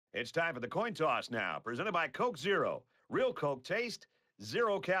It's time for the coin toss now, presented by Coke Zero. Real Coke taste,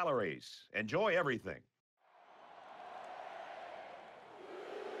 0 calories. Enjoy everything.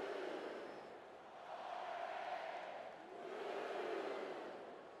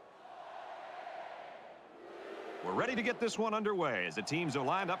 We're ready to get this one underway as the teams are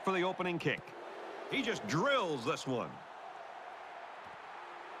lined up for the opening kick. He just drills this one.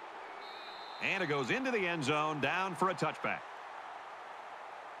 And it goes into the end zone, down for a touchback.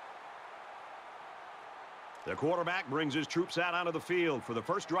 The quarterback brings his troops out onto the field for the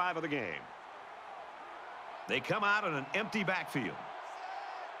first drive of the game. They come out in an empty backfield.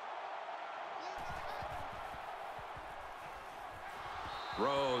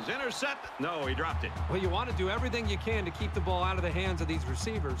 Throws, intercept. No, he dropped it. Well, you want to do everything you can to keep the ball out of the hands of these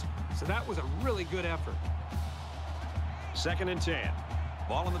receivers, so that was a really good effort. 2nd and 10.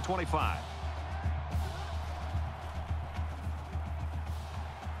 Ball on the 25.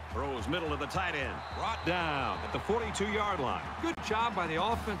 Throws middle to the tight end. Brought down at the 42-yard line. Good job by the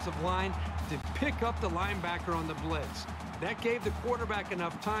offensive line to pick up the linebacker on the blitz. That gave the quarterback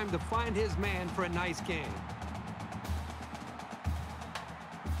enough time to find his man for a nice gain.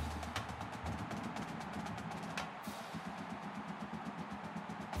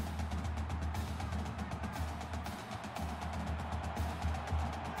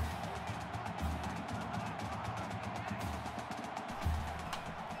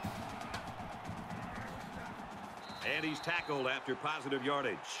 And he's tackled after positive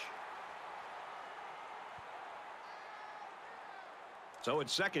yardage. So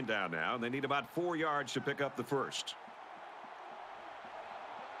it's 2nd down now, and they need about 4 yards to pick up the first.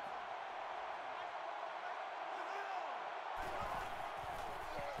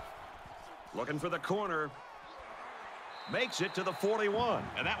 Looking for the corner. Makes it to the 41.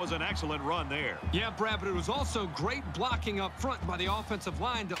 And that was an excellent run there. Yeah, Brad, but it was also great blocking up front by the offensive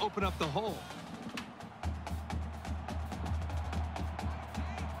line to open up the hole.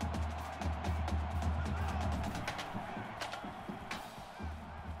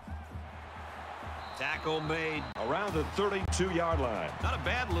 Tackle made around the 32-yard line. Not a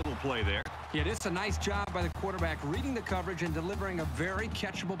bad little play there. Yeah, it's a nice job by the quarterback reading the coverage and delivering a very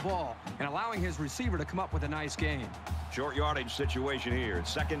catchable ball and allowing his receiver to come up with a nice gain. Short yardage situation here.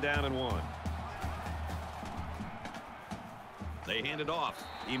 It's 2nd down and 1. They hand it off.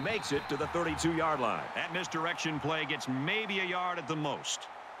 He makes it to the 32-yard line. That misdirection play gets maybe a yard at the most.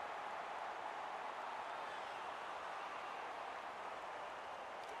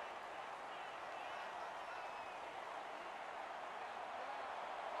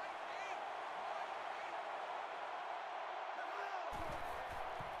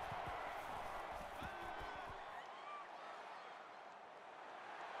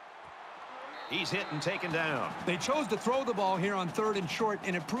 He's hit and taken down. They chose to throw the ball here on 3rd and short,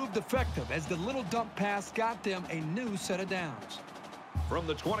 and it proved effective as the little dump pass got them a new set of downs. From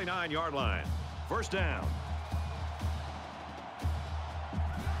the 29-yard line, 1st down.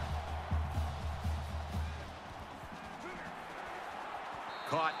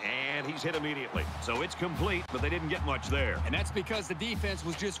 Caught, and he's hit immediately. So it's complete, but they didn't get much there. And that's because the defense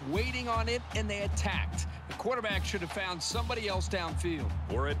was just waiting on it, and they attacked. The quarterback should have found somebody else downfield.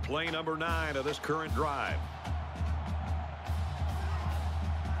 We're at play number 9 of this current drive.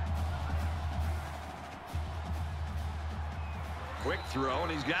 Quick throw,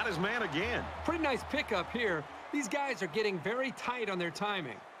 and he's got his man again. Pretty nice pickup here. These guys are getting very tight on their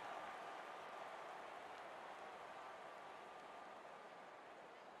timing.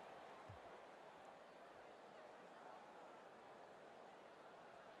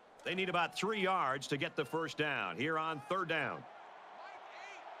 They need about 3 yards to get the first down here on 3rd down.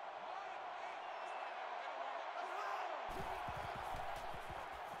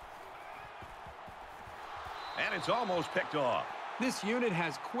 And it's almost picked off. This unit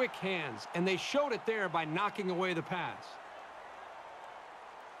has quick hands, and they showed it there by knocking away the pass.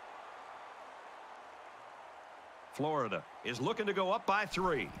 Florida is looking to go up by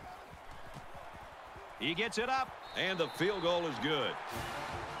 3. He gets it up, and the field goal is good.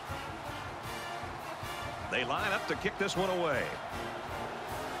 They line up to kick this one away.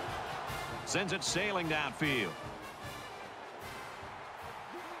 Sends it sailing downfield.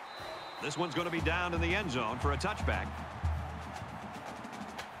 This one's going to be down in the end zone for a touchback.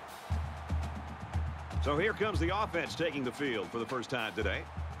 So here comes the offense taking the field for the first time today.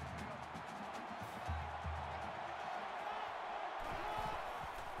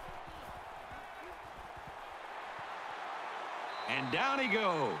 And down he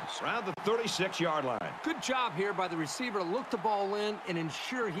goes around the 36-yard line. Good job here by the receiver to look the ball in and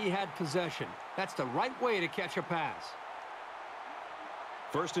ensure he had possession. That's the right way to catch a pass.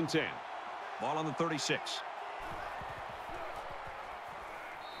 First and 10. Ball on the 36.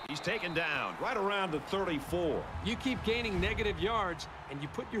 He's taken down right around the 34. You keep gaining negative yards, and you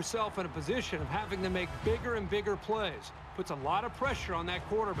put yourself in a position of having to make bigger and bigger plays. Puts a lot of pressure on that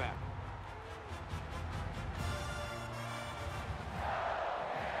quarterback.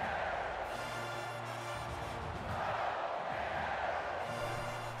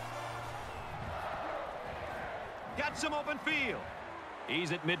 Got some open field.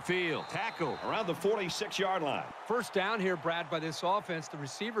 He's at midfield. Tackle around the 46-yard line. First down here, Brad, by this offense. The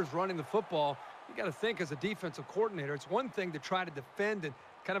receiver's running the football. You got to think as a defensive coordinator, it's one thing to try to defend and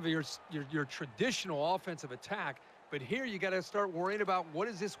kind of your traditional offensive attack. But here you got to start worrying about what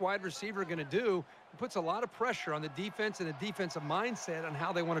is this wide receiver going to do. It puts a lot of pressure on the defense and the defensive mindset on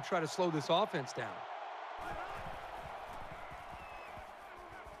how they want to try to slow this offense down.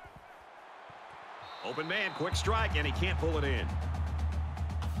 Open man, quick strike, and he can't pull it in.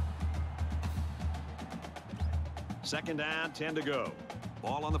 Second down, 10 to go.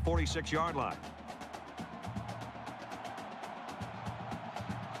 Ball on the 46-yard line.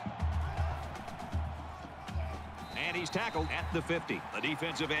 And he's tackled at the 50. The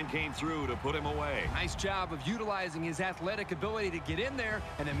defensive end came through to put him away. Nice job of utilizing his athletic ability to get in there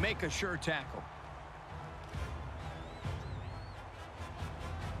and then make a sure tackle.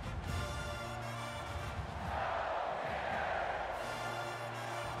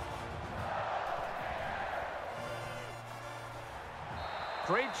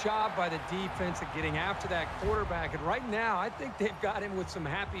 Great job by the defense at getting after that quarterback. And right now, I think they've got him with some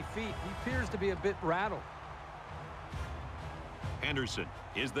happy feet. He appears to be a bit rattled. Henderson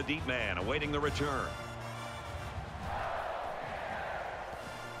is the deep man awaiting the return.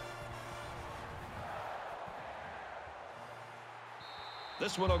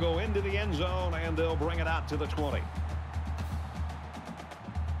 This one will go into the end zone, and they'll bring it out to the 20.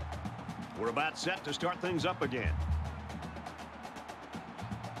 We're about set to start things up again.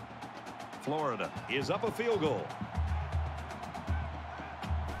 Florida is up a field goal.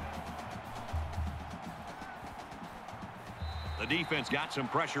 The defense got some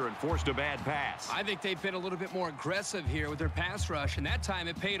pressure and forced a bad pass. I think they've been a little bit more aggressive here with their pass rush, and that time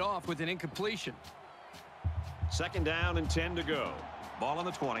it paid off with an incompletion. Second down and 10 to go. Ball on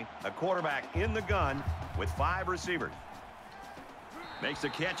the 20. A quarterback in the gun with 5 receivers. Makes the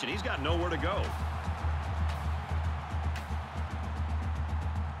catch, and he's got nowhere to go.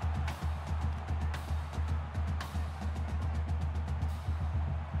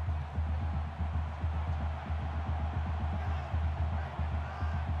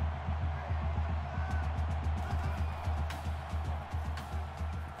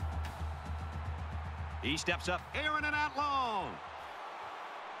 He steps up, airing it out long.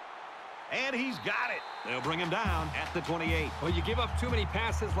 And he's got it. They'll bring him down at the 28. Well, you give up too many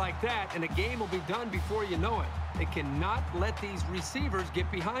passes like that, and the game will be done before you know it. They cannot let these receivers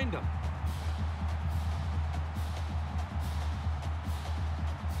get behind them.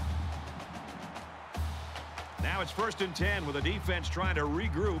 Now it's first and 10 with the defense trying to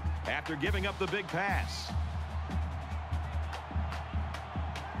regroup after giving up the big pass.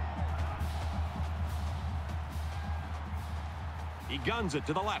 He guns it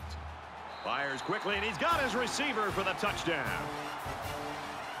to the left. Fires quickly, and he's got his receiver for the touchdown.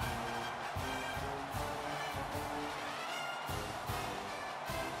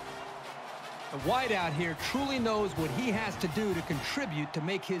 The wideout here truly knows what he has to do to contribute to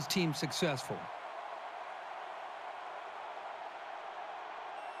make his team successful.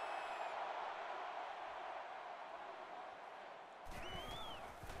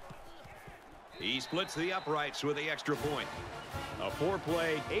 He splits the uprights with the extra point. A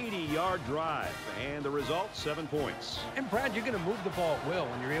 4-play, 80-yard drive, and the result, 7 points. And, Brad, you're going to move the ball at will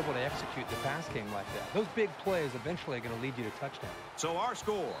when you're able to execute the pass game like that. Those big plays eventually are going to lead you to touchdown. So our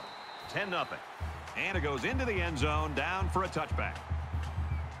score, 10-0. And it goes into the end zone, down for a touchback.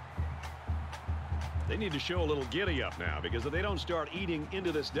 They need to show a little giddy-up now, because if they don't start eating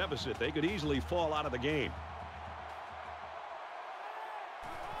into this deficit, they could easily fall out of the game.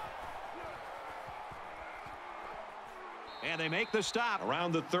 And they make the stop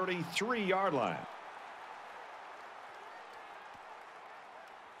around the 33-yard line.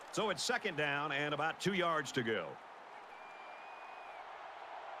 So it's second down and about 2 yards to go.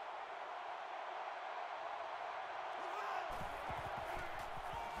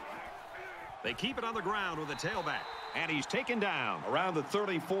 They keep it on the ground with the tailback. And he's taken down around the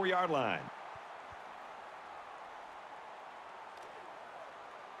 34-yard line.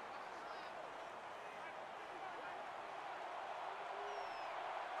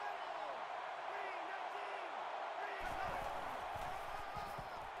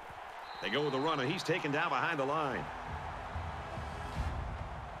 They go with the run, and he's taken down behind the line.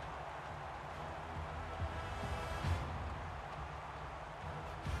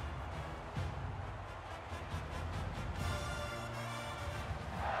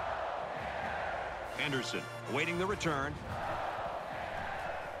 Henderson awaiting the return.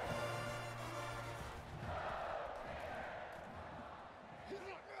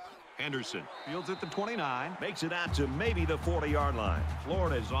 Henderson fields at the 29. Makes it out to maybe the 40-yard line.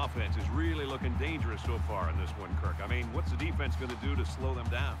 Florida's offense is really looking dangerous so far in this one, Kirk. I mean, what's the defense going to do to slow them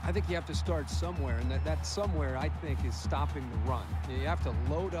down? I think you have to start somewhere, and that somewhere, I think, is stopping the run. You have to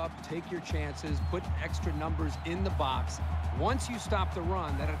load up, take your chances, put extra numbers in the box. Once you stop the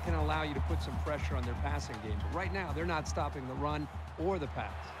run, that can allow you to put some pressure on their passing game. But right now, they're not stopping the run or the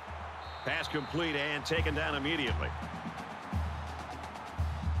pass. Pass complete and taken down immediately.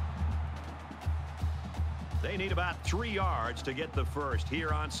 They need about 3 yards to get the first here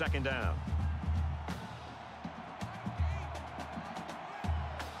on second down.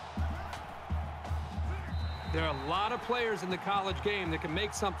 There are a lot of players in the college game that can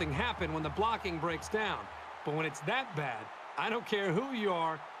make something happen when the blocking breaks down. But when it's that bad, I don't care who you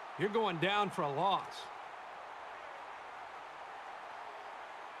are, you're going down for a loss.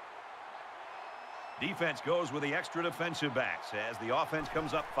 Defense goes with the extra defensive backs as the offense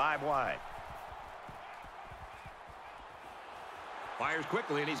comes up 5 wide. Fires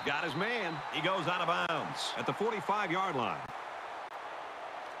quickly, and he's got his man. He goes out of bounds at the 45-yard line.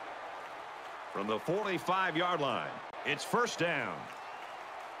 From the 45-yard line, it's first down.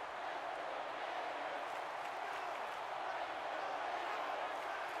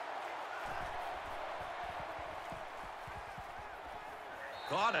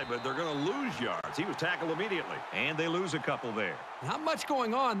 Caught it, but they're going to lose yards. He was tackled immediately, and they lose a couple there. Not much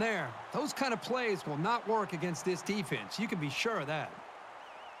going on there. Those kind of plays will not work against this defense. You can be sure of that.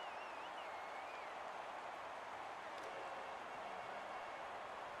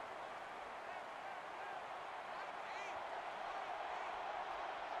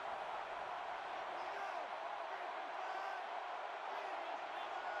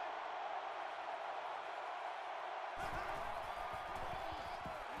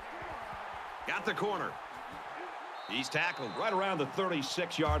 Got the corner. He's tackled right around the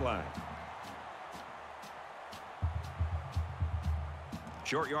 36-yard line.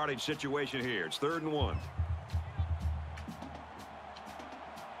 Short yardage situation here. It's 3rd and 1.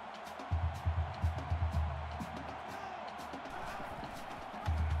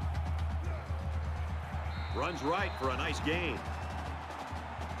 Runs right for a nice gain.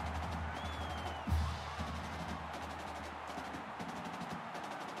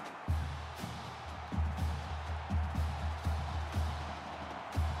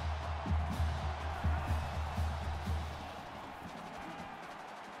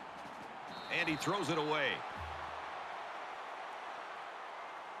 And he throws it away.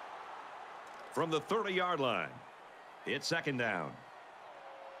 From the 30-yard line, it's second down.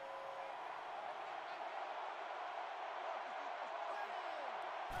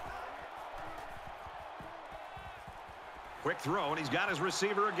 Quick throw, and he's got his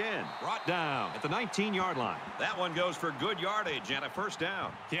receiver again. Brought down at the 19-yard line. That one goes for good yardage and a first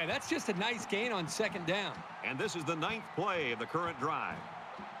down. Yeah, that's just a nice gain on second down. And this is the 9th play of the current drive.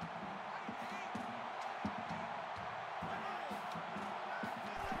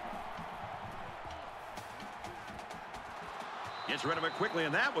 Gets rid of it quickly,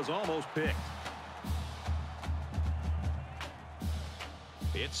 and that was almost picked.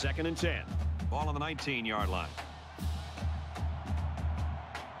 It's 2nd and 10. Ball on the 19-yard line.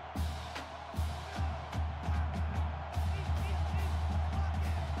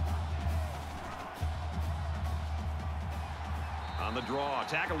 On the draw,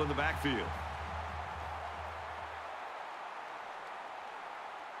 tackled in the backfield.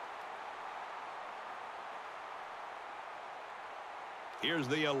 Here's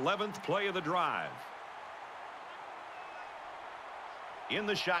the 11th play of the drive. In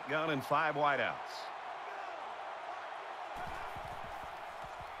the shotgun and 5 wideouts.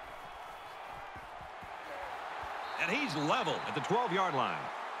 And he's level at the 12-yard line.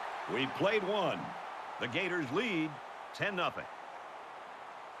 We played 1. The Gators lead 10-0.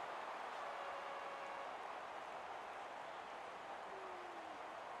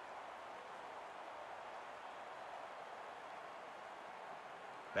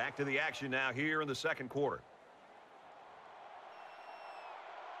 Back to the action now here in the second quarter.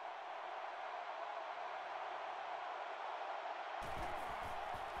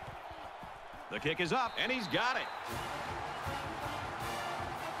 The kick is up, and he's got it.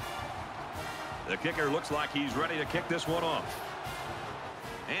 The kicker looks like he's ready to kick this one off.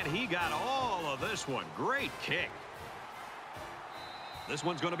 And he got all of this one. Great kick. This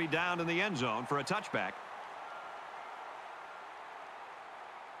one's going to be down in the end zone for a touchback.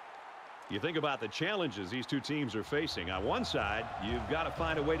 You think about the challenges these two teams are facing. On one side, you've got to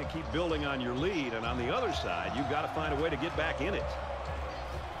find a way to keep building on your lead. And on the other side, you've got to find a way to get back in it.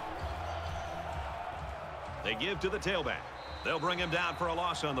 They give to the tailback. They'll bring him down for a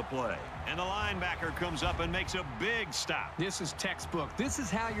loss on the play. And the linebacker comes up and makes a big stop. This is textbook. This is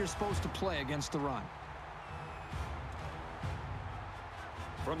how you're supposed to play against the run.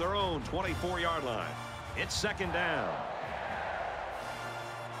 From their own 24-yard line, it's second down.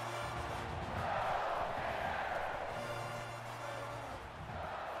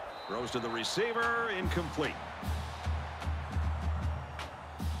 Throws to the receiver, incomplete.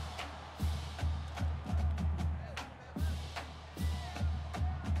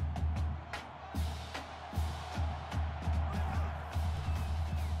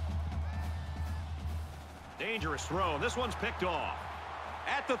 Dangerous throw. This one's picked off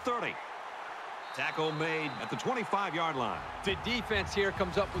at the 30. Tackle made at the 25-yard line. The defense here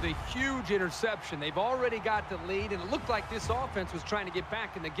comes up with a huge interception. They've already got the lead, and it looked like this offense was trying to get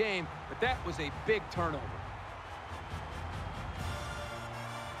back in the game, but that was a big turnover.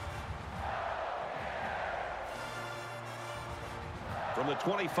 From the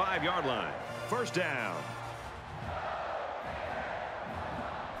 25-yard line, first down.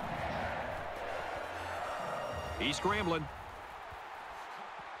 He's scrambling.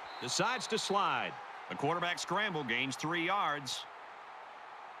 Decides to slide. The quarterback scramble gains 3 yards.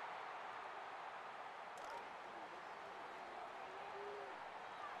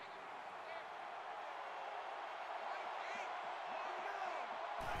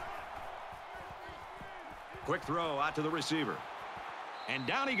 Quick throw out to the receiver. And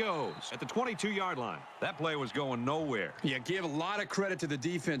down he goes at the 22-yard line. That play was going nowhere. Yeah, give a lot of credit to the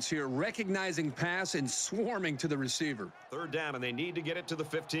defense here, recognizing pass and swarming to the receiver. Third down, and they need to get it to the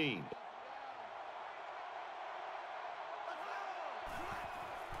 15.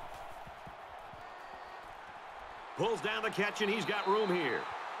 Pulls down the catch, and he's got room here.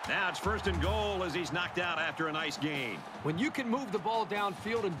 Now it's first and goal as he's knocked out after a nice gain. When you can move the ball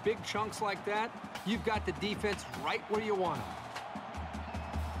downfield in big chunks like that, you've got the defense right where you want them.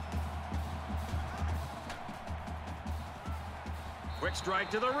 Quick strike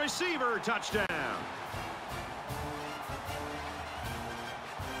to the receiver, touchdown.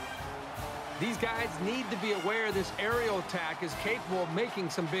 These guys need to be aware this aerial attack is capable of making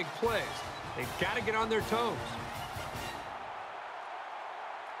some big plays. They've got to get on their toes.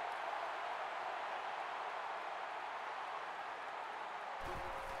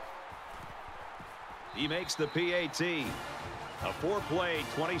 He makes the PAT. A 4-play,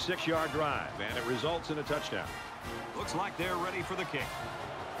 26-yard drive, and it results in a touchdown. Looks like they're ready for the kick.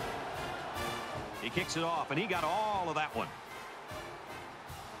 He kicks it off, and he got all of that one.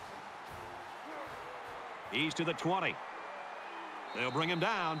 He's to the 20. They'll bring him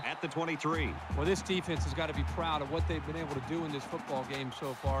down at the 23. Well, this defense has got to be proud of what they've been able to do in this football game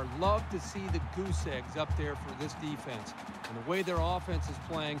so far. Love to see the goose eggs up there for this defense. And the way their offense is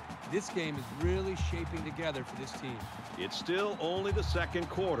playing, this game is really shaping together for this team. It's still only the second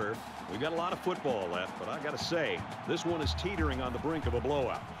quarter. We've got a lot of football left, but I got to say, this one is teetering on the brink of a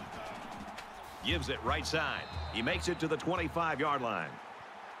blowout. Gives it right side. He makes it to the 25-yard line.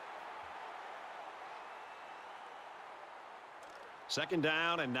 Second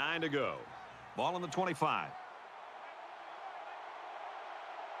down and 9 to go. Ball on the 25.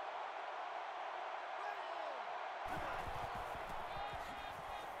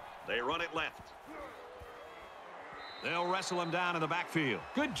 They run it left. They'll wrestle him down in the backfield.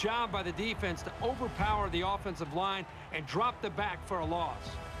 Good job by the defense to overpower the offensive line and drop the back for a loss.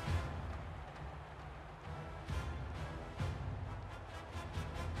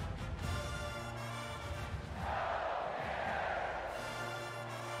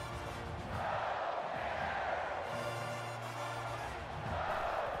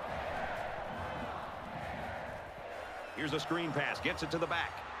 Here's a screen pass. Gets it to the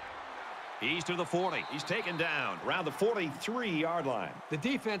back. He's to the 40. He's taken down around the 43-yard line. The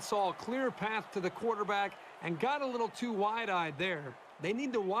defense saw a clear path to the quarterback and got a little too wide-eyed there. They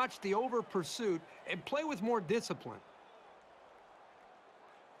need to watch the over pursuit and play with more discipline.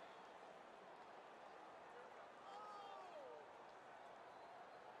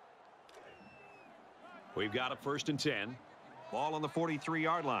 We've got a first and 10. Ball on the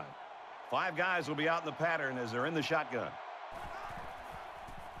 43-yard line. 5 guys will be out in the pattern as they're in the shotgun.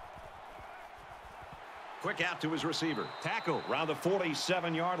 Quick out to his receiver. Tackle around the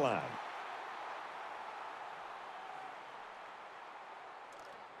 47-yard line.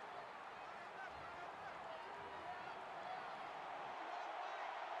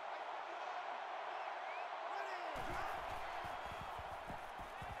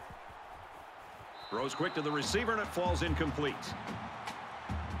 Throws quick to the receiver, and it falls incomplete.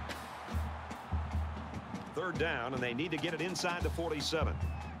 Third down, and they need to get it inside the 47.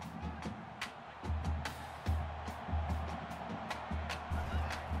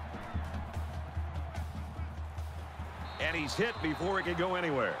 And he's hit before he can go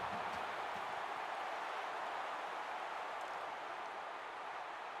anywhere.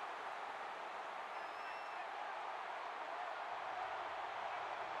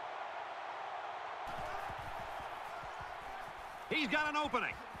 He's got an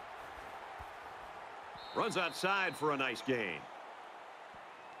opening. Runs outside for a nice gain.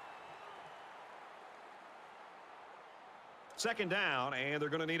 Second down, and they're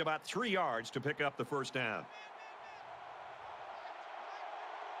going to need about 3 yards to pick up the first down.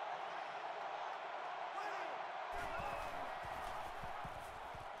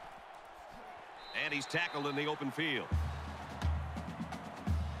 And he's tackled in the open field.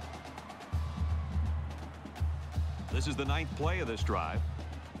 This is the 9th play of this drive.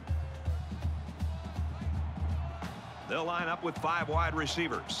 They'll line up with 5 wide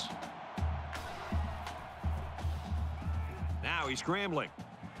receivers. Now he's scrambling.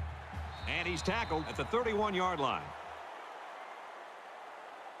 And he's tackled at the 31-yard line.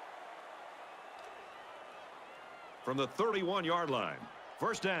 From the 31-yard line,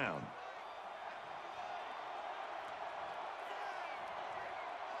 first down.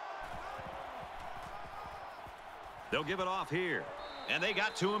 They'll give it off here. And they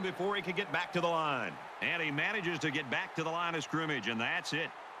got to him before he could get back to the line. And he manages to get back to the line of scrimmage, and that's it.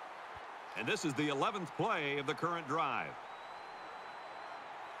 And this is the 11th play of the current drive.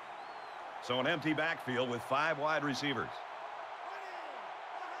 So an empty backfield with 5 wide receivers.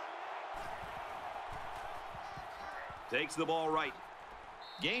 Takes the ball right.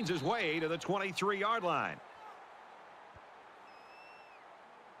 Gains his way to the 23-yard line.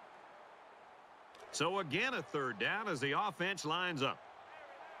 So again, a third down as the offense lines up.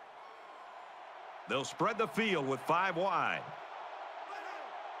 They'll spread the field with 5 wide.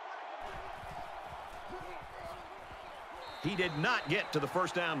 He did not get to the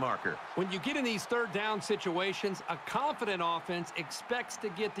first down marker. When you get in these third down situations, a confident offense expects to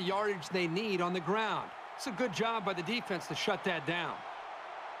get the yardage they need on the ground. It's a good job by the defense to shut that down.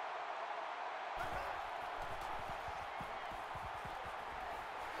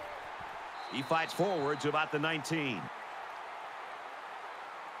 He fights forward to about the 19.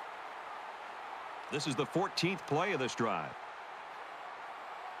 This is the 14th play of this drive.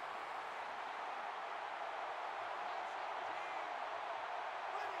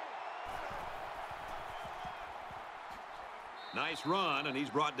 Nice run, and he's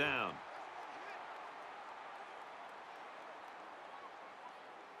brought down.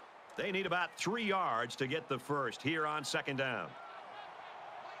 They need about 3 yards to get the first here on second down.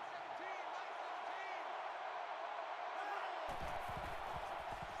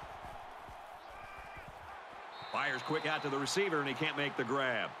 Fires quick out to the receiver, and he can't make the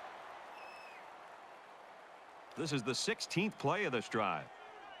grab. This is the 16th play of this drive.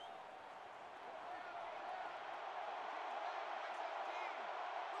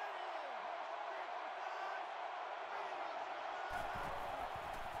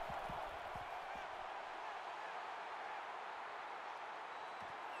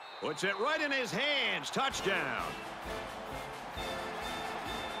 Puts it right in his hands. Touchdown.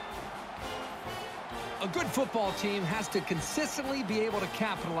 A good football team has to consistently be able to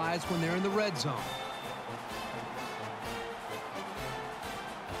capitalize when they're in the red zone.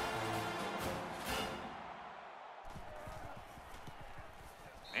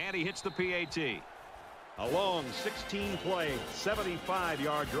 And he hits the PAT. A long 16-play,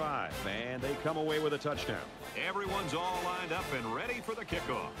 75-yard drive. And they come away with a touchdown. Everyone's all lined up and ready for the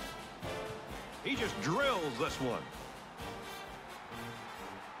kickoff. He just drills this one.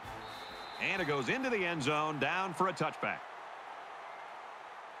 And it goes into the end zone, down for a touchback.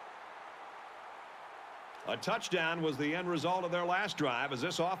 A touchdown was the end result of their last drive as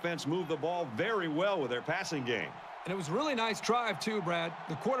this offense moved the ball very well with their passing game. And it was a really nice drive, too, Brad.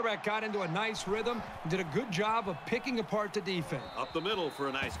 The quarterback got into a nice rhythm and did a good job of picking apart the defense. Up the middle for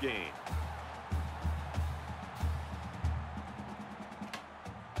a nice gain.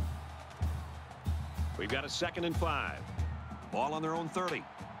 We've got a 2nd and 5. Ball on their own 30.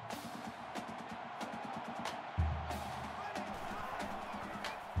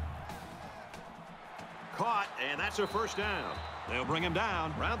 Caught, and that's a first down. They'll bring him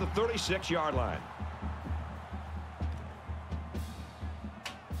down around the 36-yard line.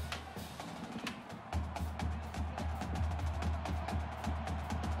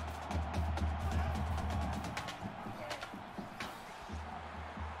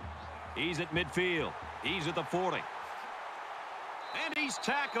 He's at midfield. He's at the 40. And he's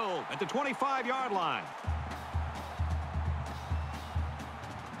tackled at the 25-yard line.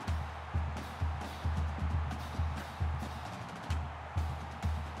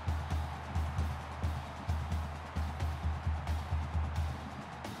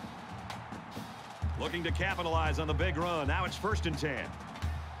 Looking to capitalize on the big run. Now it's 1st and 10.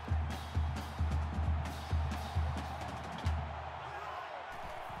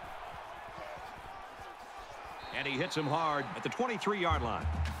 And he hits him hard at the 23-yard line.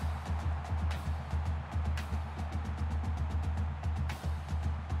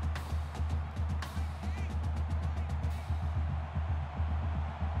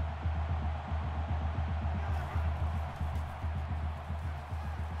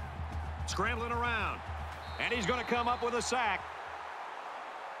 Scrambling around. And he's going to come up with a sack.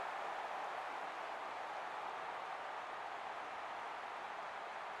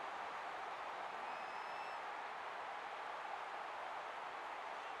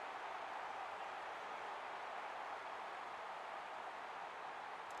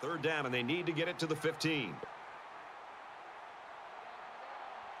 Third down, and they need to get it to the 15.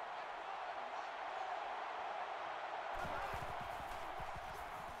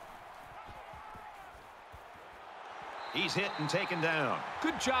 He's hit and taken down.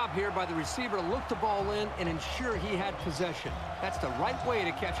 Good job here by the receiver to look the ball in and ensure he had possession. That's the right way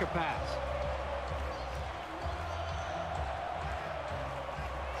to catch a pass.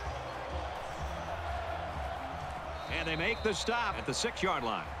 And they make the stop at the 6-yard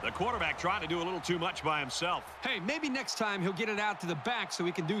line. The quarterback trying to do a little too much by himself. Hey, maybe next time he'll get it out to the back so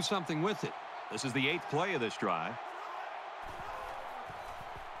he can do something with it. This is the 8th play of this drive.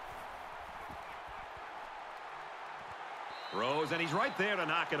 Throws, and he's right there to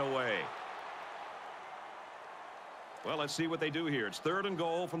knock it away. Well, let's see what they do here. It's 3rd and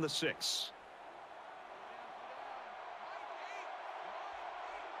goal from the 6.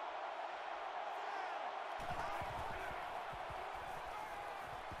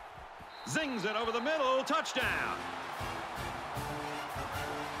 Zings it over the middle. Touchdown.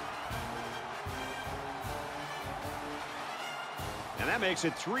 And that makes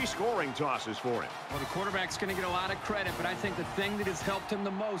it 3 scoring tosses for him. Well, the quarterback's going to get a lot of credit, but I think the thing that has helped him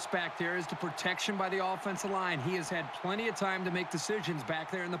the most back there is the protection by the offensive line. He has had plenty of time to make decisions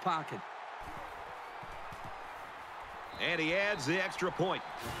back there in the pocket. And he adds the extra point.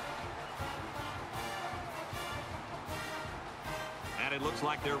 And it looks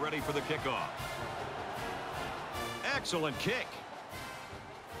like they're ready for the kickoff. Excellent kick.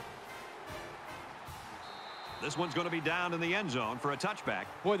 This one's going to be down in the end zone for a touchback.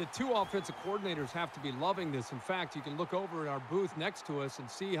 Boy, the 2 offensive coordinators have to be loving this. In fact, you can look over at our booth next to us and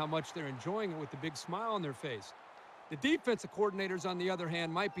see how much they're enjoying it with a big smile on their face. The defensive coordinators, on the other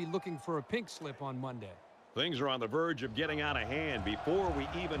hand, might be looking for a pink slip on Monday. Things are on the verge of getting out of hand before we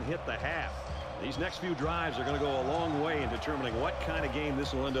even hit the half. These next few drives are going to go a long way in determining what kind of game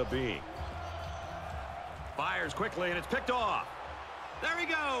this will end up being. Fires quickly, and it's picked off. There he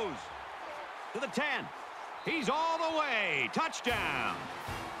goes. To the 10. He's all the way. Touchdown.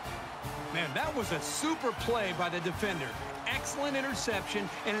 Man, that was a super play by the defender. Excellent interception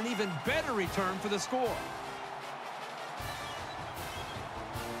and an even better return for the score.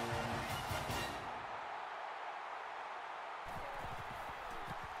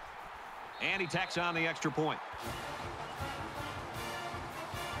 And he tacks on the extra point.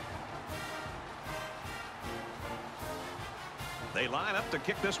 They line up to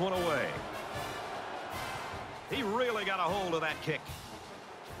kick this one away. He really got a hold of that kick.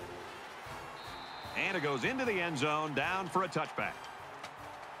 And it goes into the end zone, down for a touchback.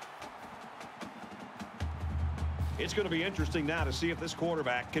 It's going to be interesting now to see if this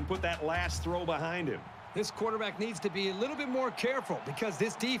quarterback can put that last throw behind him. This quarterback needs to be a little bit more careful because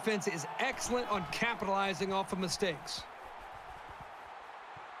this defense is excellent on capitalizing off of mistakes.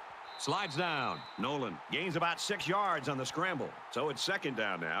 Slides down. Nolan gains about 6 yards on the scramble. So it's 2nd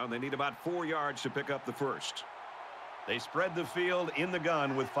down now, and they need about 4 yards to pick up the first. They spread the field in the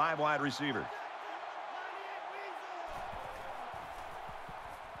gun with 5 wide receivers.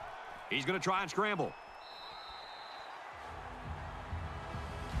 He's going to try and scramble.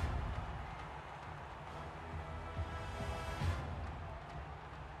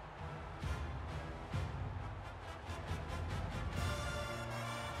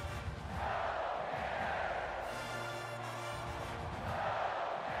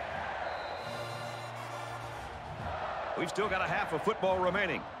 We've still got a half of football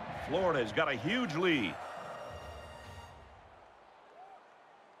remaining. Florida's got a huge lead.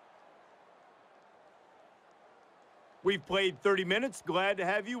 We've played 30 minutes. Glad to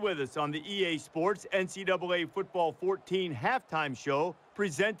have you with us on the EA Sports NCAA Football 14 halftime show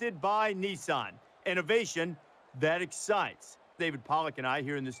presented by Nissan. Innovation that excites. David Pollack and I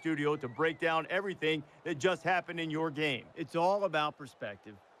here in the studio to break down everything that just happened in your game. It's all about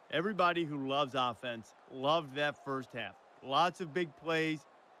perspective. Everybody who loves offense loved that first half. Lots of big plays,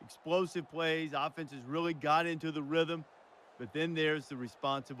 explosive plays. Offenses really got into the rhythm. But then there's the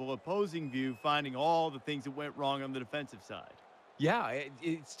responsible opposing view, finding all the things that went wrong on the defensive side. Yeah,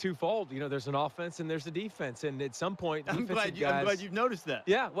 it's twofold. You know, there's an offense and there's a defense. And at some point, I'm glad you've noticed that.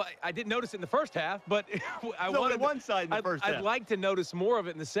 Yeah, well, I didn't notice it in the first half, but I wanted one side in the first half. I'd like to notice more of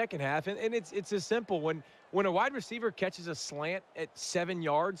it in the second half. And it's as simple. When a wide receiver catches a slant at 7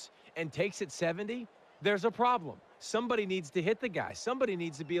 yards and takes it 70, there's a problem. Somebody needs to hit the guy. Somebody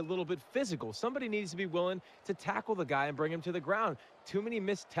needs to be a little bit physical. Somebody needs to be willing to tackle the guy and bring him to the ground. Too many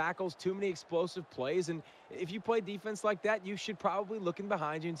missed tackles, too many explosive plays. And if you play defense like that, you should probably look in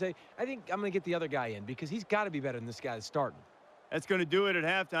behind you and say, I think I'm going to get the other guy in because he's got to be better than this guy that's starting. That's going to do it at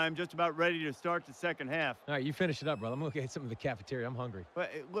halftime. Just about ready to start the second half. All right, you finish it up, brother. I'm going to get something in the cafeteria. I'm hungry.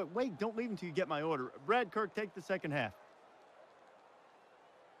 But look, wait, don't leave until you get my order. Brad Kirk, take the second half.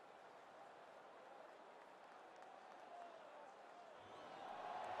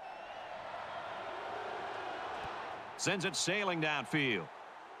 Sends it sailing downfield.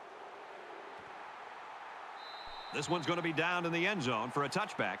 This one's going to be down in the end zone for a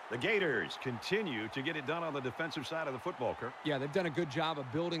touchback. The Gators continue to get it done on the defensive side of the football, Kirk. Yeah, they've done a good job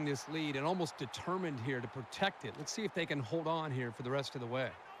of building this lead and almost determined here to protect it. Let's see if they can hold on here for the rest of the way.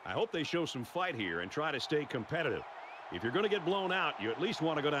 I hope they show some fight here and try to stay competitive. If you're going to get blown out, you at least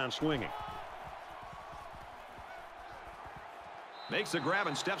want to go down swinging. Makes the grab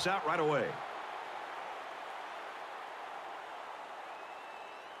and steps out right away.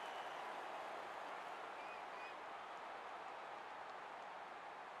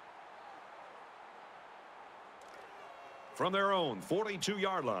 From their own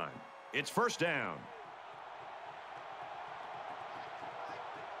 42-yard line, it's first down.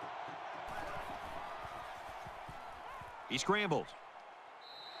 He scrambles.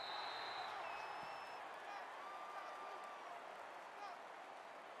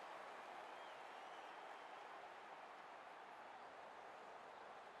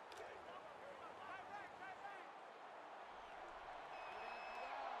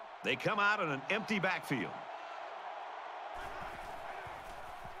 They come out in an empty backfield.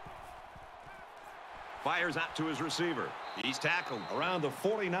 Fires out to his receiver. He's tackled around the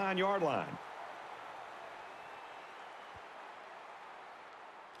 49-yard line.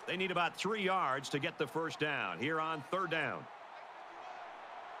 They need about 3 yards to get the first down here on third down.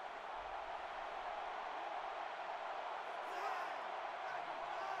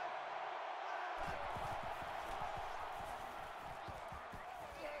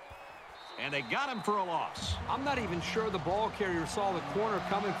 And they got him for a loss. I'm not even sure the ball carrier saw the corner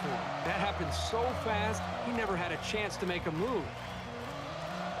coming for him. That happened so fast, he never had a chance to make a move.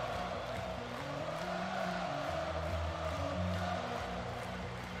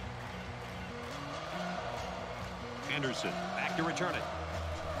 Anderson back to return it.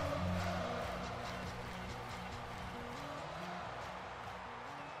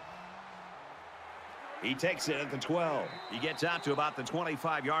 He takes it at the 12. He gets out to about the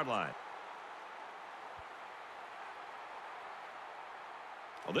 25-yard line.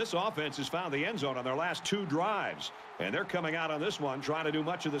 Well, this offense has found the end zone on their last 2 drives, and they're coming out on this one trying to do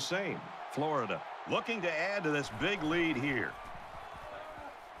much of the same. Florida looking to add to this big lead here.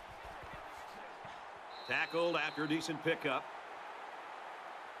 Tackled after a decent pickup.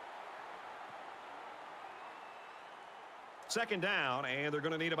 Second down, and they're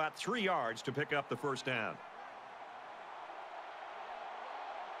going to need about 3 yards to pick up the first down.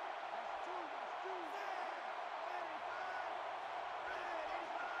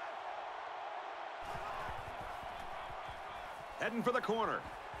 Heading for the corner.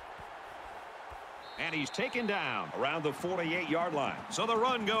 And he's taken down around the 48-yard line. So the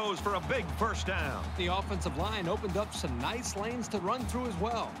run goes for a big first down. The offensive line opened up some nice lanes to run through as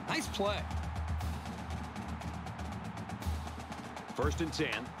well. Nice play. First and 10.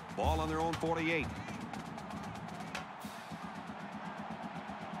 Ball on their own 48.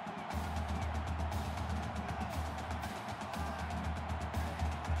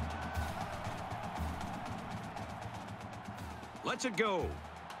 Lets it go.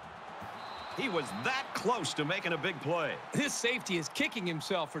 He was that close to making a big play. This safety is kicking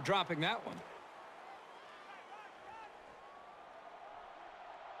himself for dropping that one.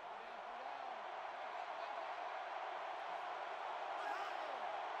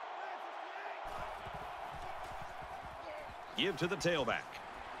 Give to the tailback.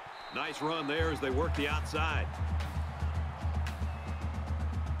 Nice run there as they work the outside.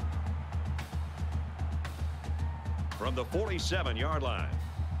 From the 47-yard line.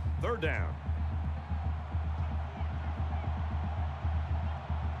 3rd down.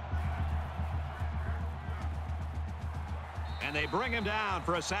 And they bring him down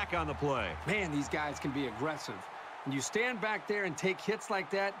for a sack on the play. Man, these guys can be aggressive. When you stand back there and take hits like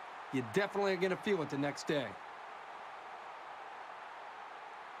that, you definitely are going to feel it the next day.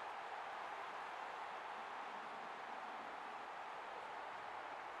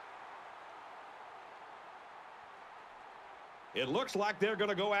 It looks like they're going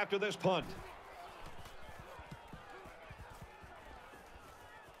to go after this punt.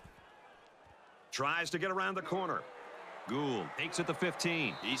 Tries to get around the corner. Gould takes it to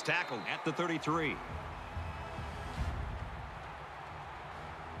 15. He's tackled at the 33.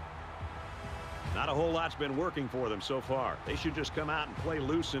 Not a whole lot's been working for them so far. They should just come out and play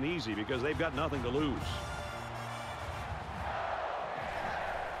loose and easy because they've got nothing to lose.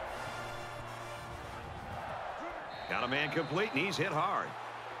 Got a man complete, and he's hit hard.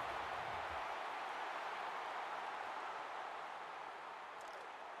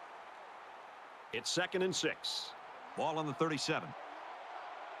 It's 2nd and 6. Ball on the 37.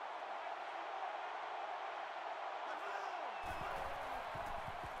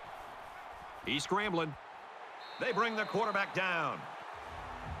 He's scrambling. They bring the quarterback down.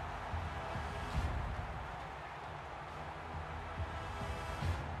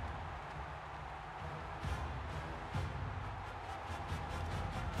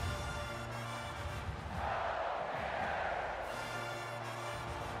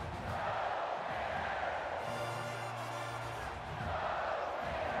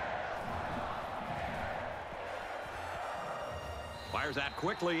 Fires that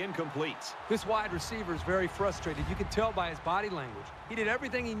quickly, incomplete. This wide receiver is very frustrated. You can tell by his body language. He did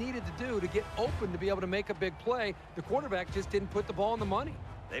everything he needed to do to get open to be able to make a big play. The quarterback just didn't put the ball in the money.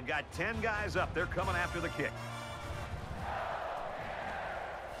 They've got 10 guys up. They're coming after the kick.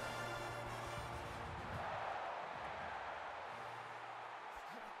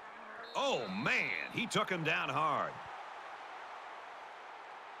 Oh, man, he took him down hard.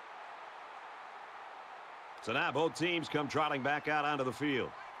 So now both teams come trotting back out onto the field.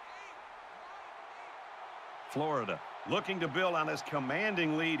 Florida looking to build on this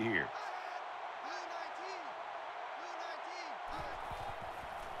commanding lead here.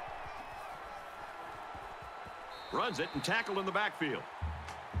 Runs it and tackled in the backfield.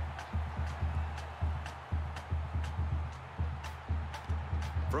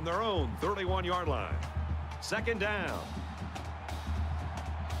 From their own 31-yard line. 2nd down.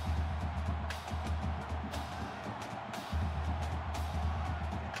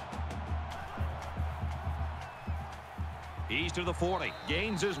 He's to the 40.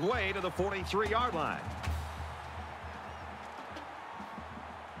 Gains his way to the 43-yard line.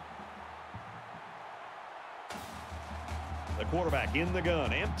 The quarterback in the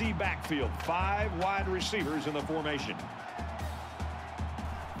gun. Empty backfield. 5 wide receivers in the formation.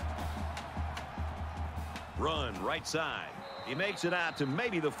 Run right side. He makes it out to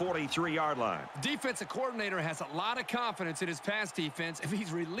maybe the 43-yard line. Defensive coordinator has a lot of confidence in his pass defense if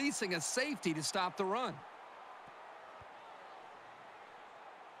he's releasing a safety to stop the run.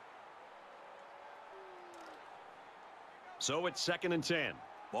 So it's 2nd and 10.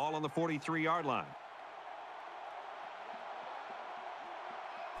 Ball on the 43-yard line.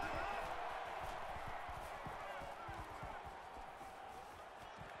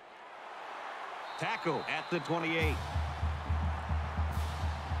 Tackle at the 28.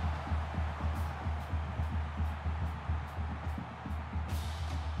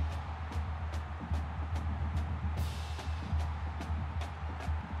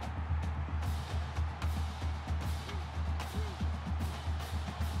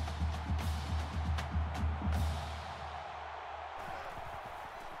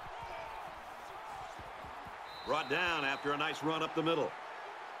 Brought down after a nice run up the middle.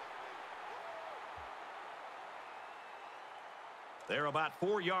 They're about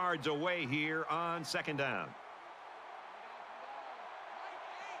 4 yards away here on 2nd down.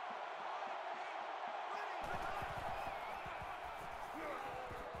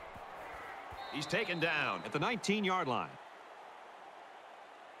 He's taken down at the 19-yard line.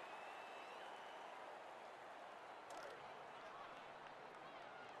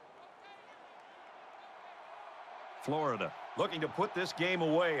 Florida looking to put this game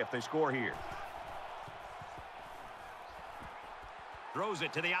away if they score here. Throws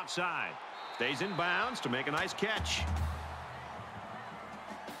it to the outside. Stays in bounds to make a nice catch.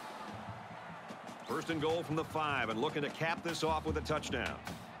 First and goal from the 5 and looking to cap this off with a touchdown.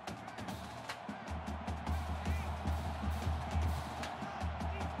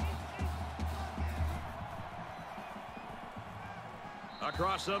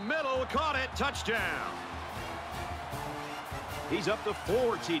 Across the middle, caught it, touchdown. He's up to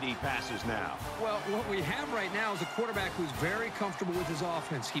 4 TD passes now. Well, what we have right now is a quarterback who's very comfortable with his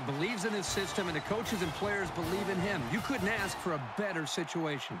offense. He believes in his system, and the coaches and players believe in him. You couldn't ask for a better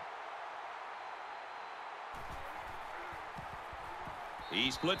situation. He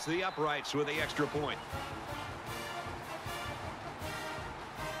splits the uprights with the extra point.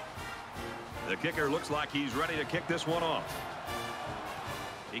 The kicker looks like he's ready to kick this one off.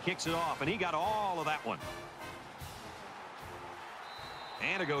 He kicks it off, and he got all of that one.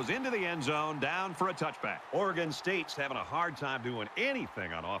 And it goes into the end zone, down for a touchback. Oregon State's having a hard time doing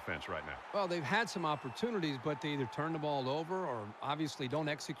anything on offense right now. Well, they've had some opportunities, but they either turn the ball over or obviously don't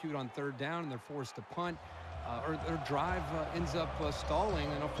execute on third down, and they're forced to punt. Or their drive ends up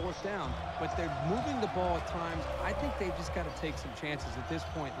stalling in a fourth down. But they're moving the ball at times. I think they've just got to take some chances at this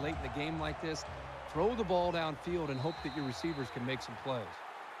point late in the game like this. Throw the ball downfield and hope that your receivers can make some plays.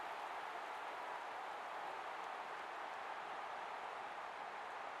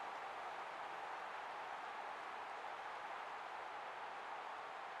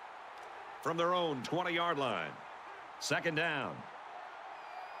 From their own 20-yard line. Second down.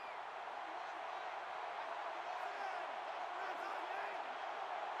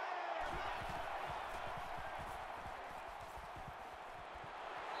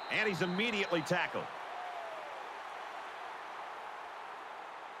 And he's immediately tackled.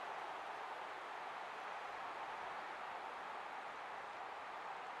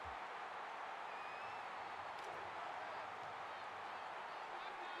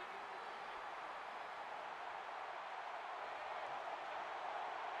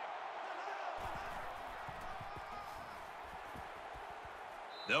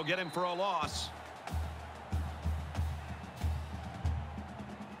 They'll get him for a loss.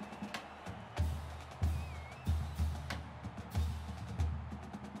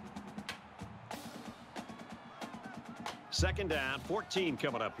 Second down, 14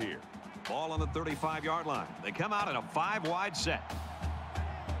 coming up here. Ball on the 35-yard line. They come out in a 5-wide set.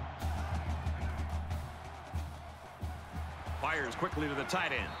 Fires quickly to the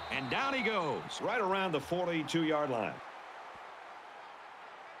tight end. And down he goes, right around the 42-yard line.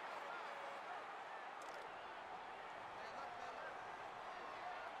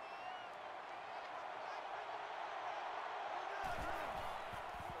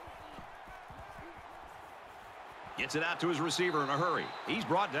 Gets it out to his receiver in a hurry. He's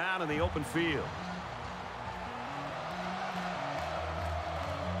brought down in the open field.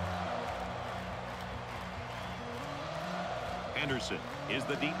 Henderson is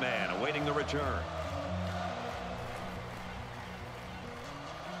the deep man awaiting the return.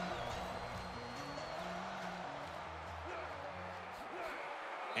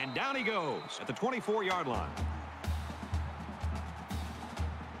 And down he goes at the 24-yard line.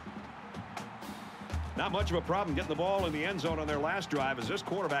 Not much of a problem getting the ball in the end zone on their last drive as this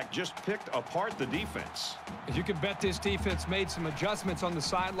quarterback just picked apart the defense. You can bet this defense made some adjustments on the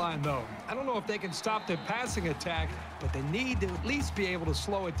sideline, though. I don't know if they can stop the passing attack, but they need to at least be able to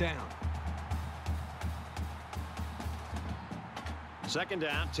slow it down. Second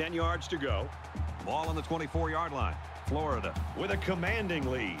down, 10 yards to go. Ball on the 24-yard line. Florida with a commanding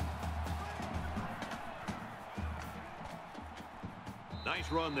lead.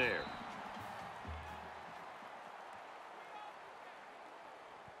 Nice run there.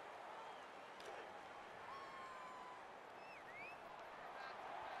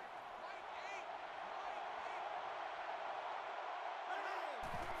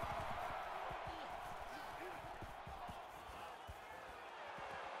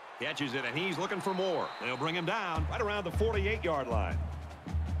 Catches it, and he's looking for more. They'll bring him down right around the 48-yard line.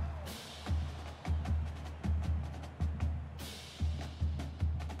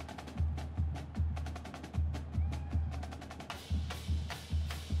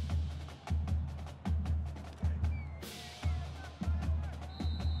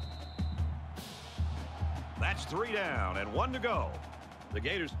 That's 3 down and 1 to go. The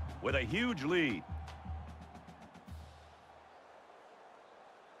Gators with a huge lead.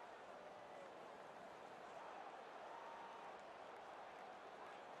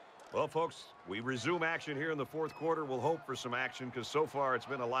 Well, folks, we resume action here in the fourth quarter. We'll hope for some action because so far it's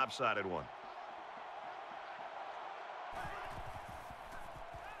been a lopsided one.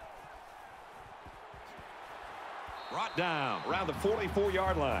 Brought down around the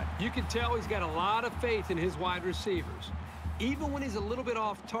 44-yard line. You can tell he's got a lot of faith in his wide receivers. Even when he's a little bit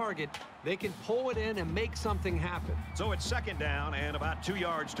off target, they can pull it in and make something happen. So it's second down and about 2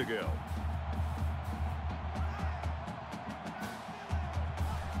 yards to go.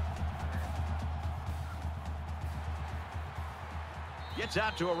 Gets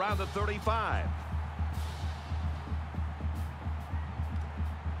out to around the 35.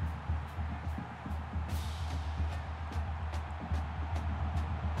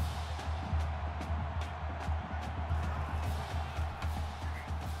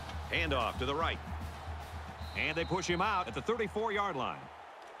 Handoff to the right. And they push him out at the 34-yard line.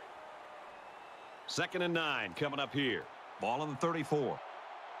 2nd and 9 coming up here. Ball on the 34.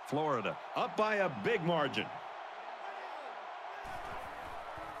 Florida up by a big margin.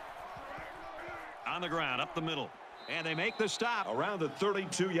 On the ground, up the middle. And they make the stop around the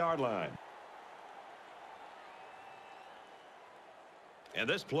 32-yard line. And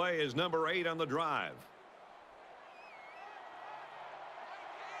this play is number 8 on the drive.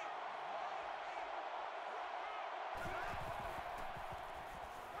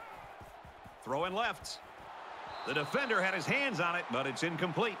 Throwing left. The defender had his hands on it, but it's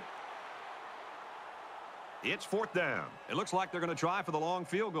incomplete. It's 4th down. It looks like they're going to try for the long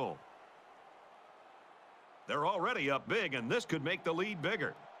field goal. They're already up big, and this could make the lead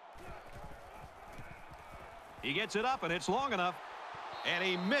bigger. He gets it up, and it's long enough. And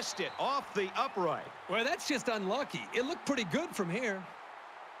he missed it off the upright. Well, that's just unlucky. It looked pretty good from here.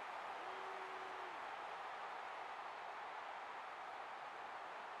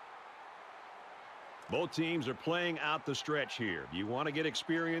 Both teams are playing out the stretch here. You want to get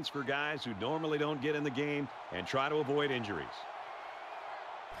experience for guys who normally don't get in the game and try to avoid injuries.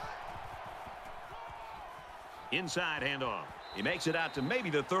 Inside handoff. He makes it out to maybe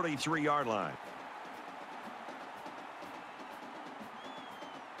the 33-yard line.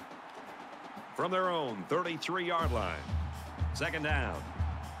 From their own 33-yard line. 2nd down.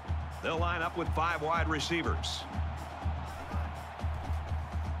 They'll line up with 5 wide receivers.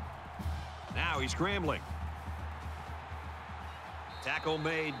 Now he's scrambling. Tackle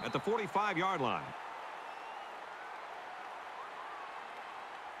made at the 45-yard line.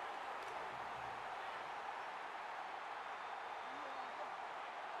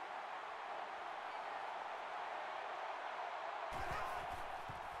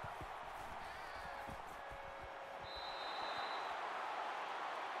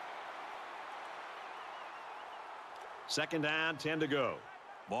 Second down, 10 to go.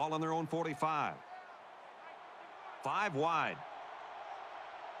 Ball on their own 45. 5 wide.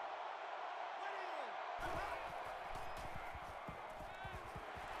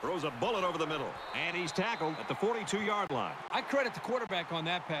 Throws a bullet over the middle. And he's tackled at the 42-yard line. I credit the quarterback on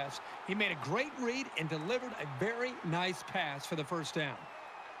that pass. He made a great read and delivered a very nice pass for the first down.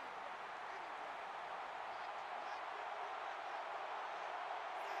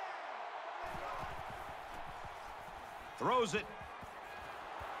 Throws it.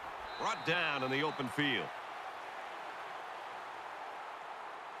 Brought down in the open field.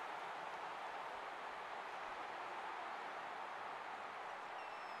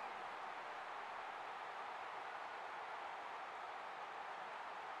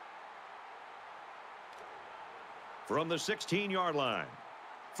 From the 16-yard line.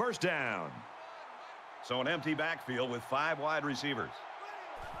 First down. So an empty backfield with 5 wide receivers.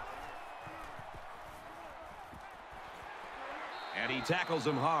 And he tackles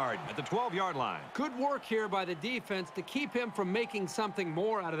him hard at the 12-yard line. Good work here by the defense to keep him from making something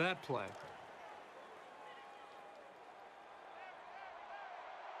more out of that play.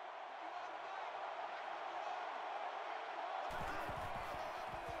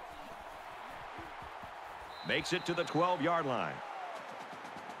 Makes it to the 12-yard line.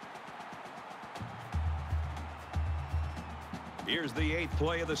 Here's the 8th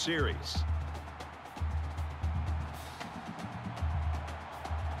play of the series.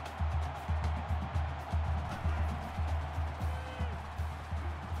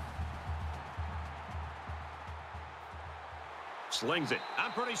 Slings it.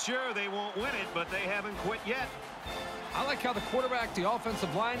 I'm pretty sure they won't win it, but they haven't quit yet. I like how the quarterback, the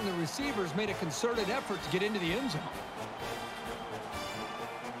offensive line, and the receivers made a concerted effort to get into the end zone.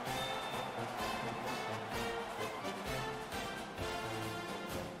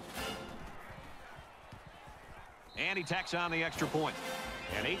 And he tacks on the extra point.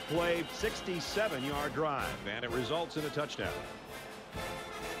 An 8-play, 67-yard drive, and it results in a touchdown.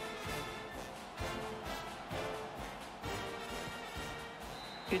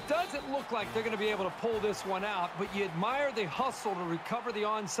 It doesn't look like they're going to be able to pull this one out, but you admire the hustle to recover the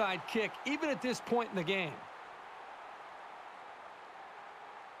onside kick, even at this point in the game.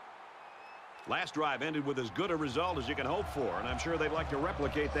 Last drive ended with as good a result as you can hope for, and I'm sure they'd like to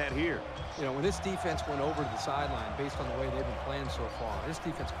replicate that here. You know, when this defense went over to the sideline based on the way they've been playing so far, this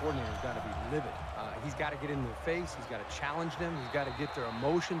defense coordinator's got to be livid. He's got to get in their face. He's got to challenge them. He's got to get their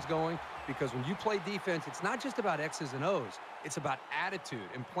emotions going, because when you play defense, it's not just about X's and O's. It's about attitude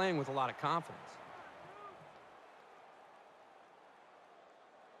and playing with a lot of confidence.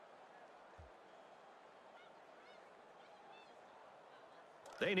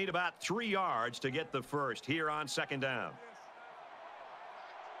 They need about 3 yards to get the first here on second down.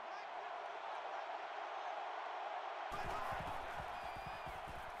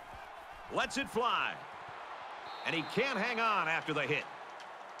 Lets it fly. And he can't hang on after the hit.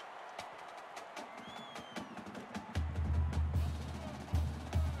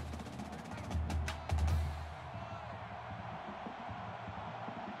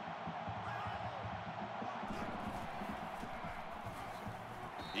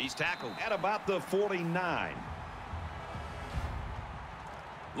 He's tackled at about the 49.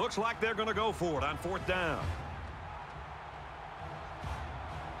 Looks like they're going to go for it on fourth down.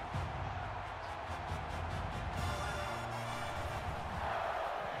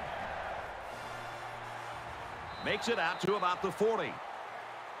 Makes it out to about the 40.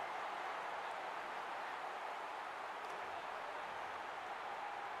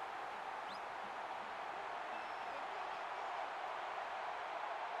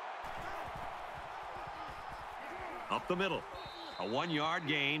 Up the middle. A 1-yard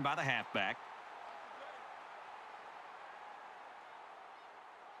gain by the halfback.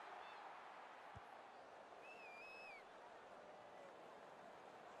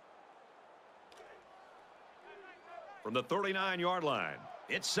 From the 39-yard line,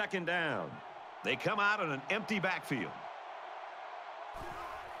 it's second down. They come out in an empty backfield.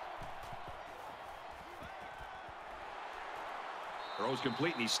 Throws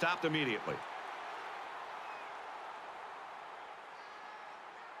complete, and he stopped immediately.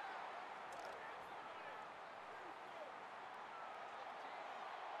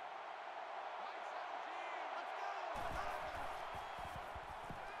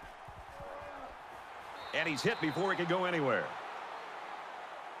 And he's hit before he can go anywhere.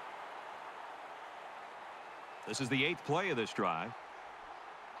 This is the 8th play of this drive.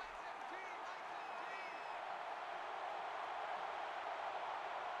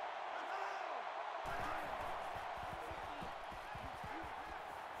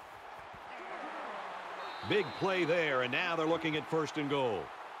 Big play there, and now they're looking at first and goal.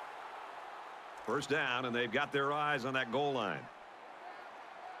 First down, and they've got their eyes on that goal line.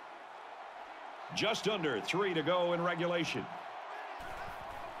 Just under 3 to go in regulation.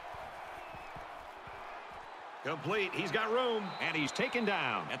 Complete. He's got room, and he's taken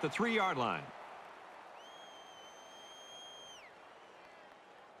down at the 3-yard line.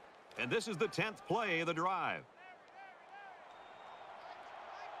 And this is the 10th play of the drive.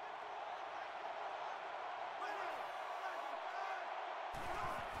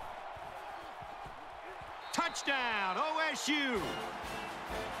 Touchdown, OSU!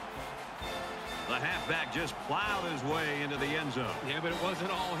 The halfback just plowed his way into the end zone. Yeah, but it wasn't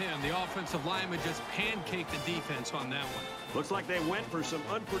all him. The offensive lineman just pancaked the defense on that one. Looks like they went for some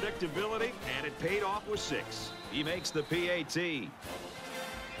unpredictability, and it paid off with 6. He makes the PAT.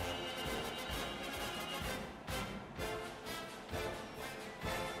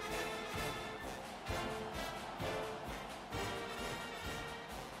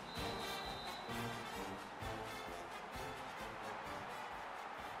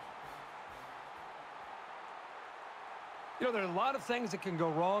 You know, there are a lot of things that can go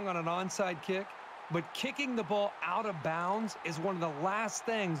wrong on an onside kick, but kicking the ball out of bounds is one of the last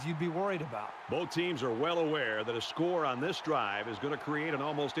things you'd be worried about. Both teams are well aware that a score on this drive is going to create an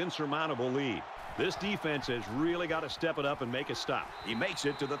almost insurmountable lead. This defense has really got to step it up and make a stop. He makes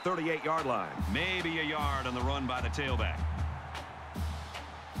it to the 38-yard line. Maybe a yard on the run by the tailback.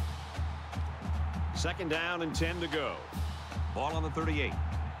 Second down and 10 to go. Ball on the 38.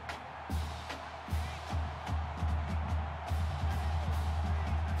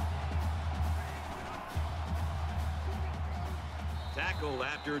 Tackled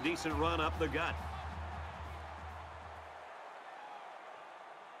after a decent run up the gut.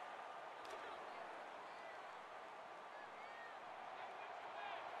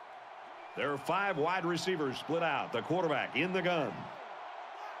 There are 5 wide receivers split out. The quarterback in the gun.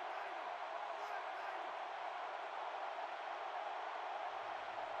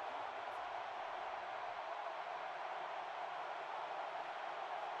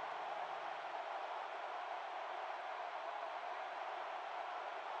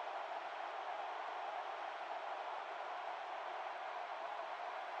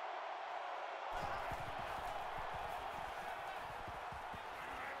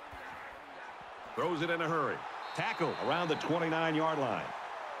 Throws it in a hurry. Tackle around the 29-yard line.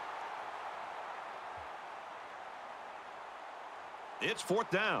 It's 4th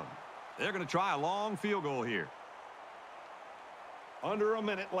down. They're going to try a long field goal here. Under a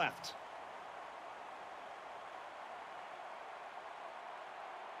minute left.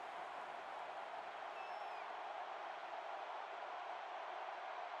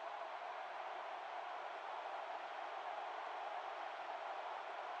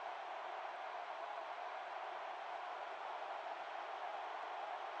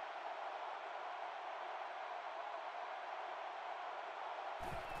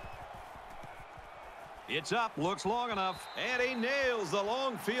 It's up, looks long enough, and he nails the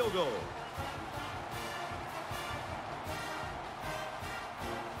long field goal.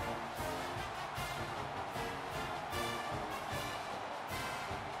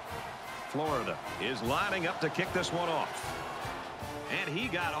 Florida is lining up to kick this one off. And he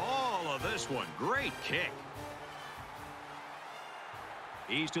got all of this one. Great kick.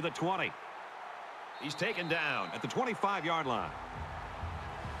 He's to the 20. He's taken down at the 25-yard line.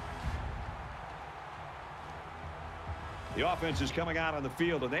 The offense is coming out on the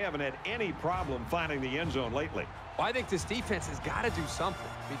field, and they haven't had any problem finding the end zone lately. Well, I think this defense has got to do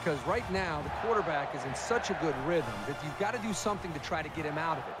something because right now the quarterback is in such a good rhythm that you've got to do something to try to get him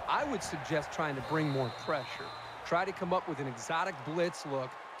out of it. I would suggest trying to bring more pressure. Try to come up with an exotic blitz look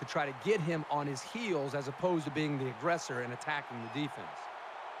to try to get him on his heels as opposed to being the aggressor and attacking the defense.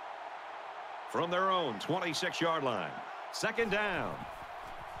 From their own 26-yard line, 2nd down.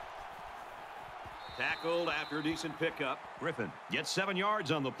 Tackled after a decent pickup. Griffin gets 7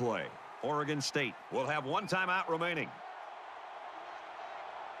 yards on the play. Oregon State will have 1 timeout remaining.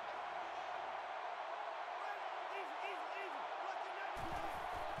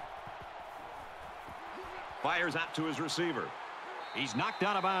 Fires out to his receiver. He's knocked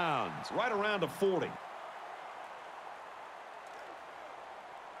out of bounds right around the 40.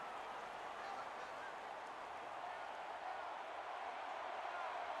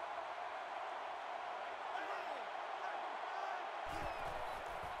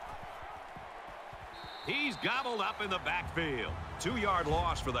 He's gobbled up in the backfield. 2-yard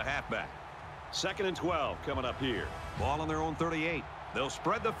loss for the halfback. 2nd and 12 coming up here. Ball on their own 38. They'll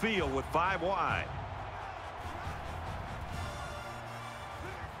spread the field with 5 wide.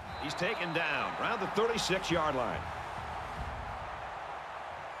 He's taken down around the 36-yard line.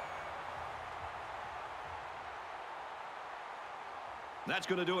 That's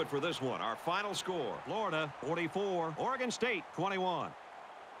going to do it for this one. Our final score, Florida 44, Oregon State 21.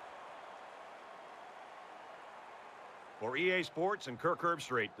 For EA Sports and Kirk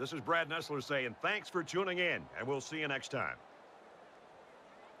Herbstreit, this is Brad Nessler saying thanks for tuning in, and we'll see you next time.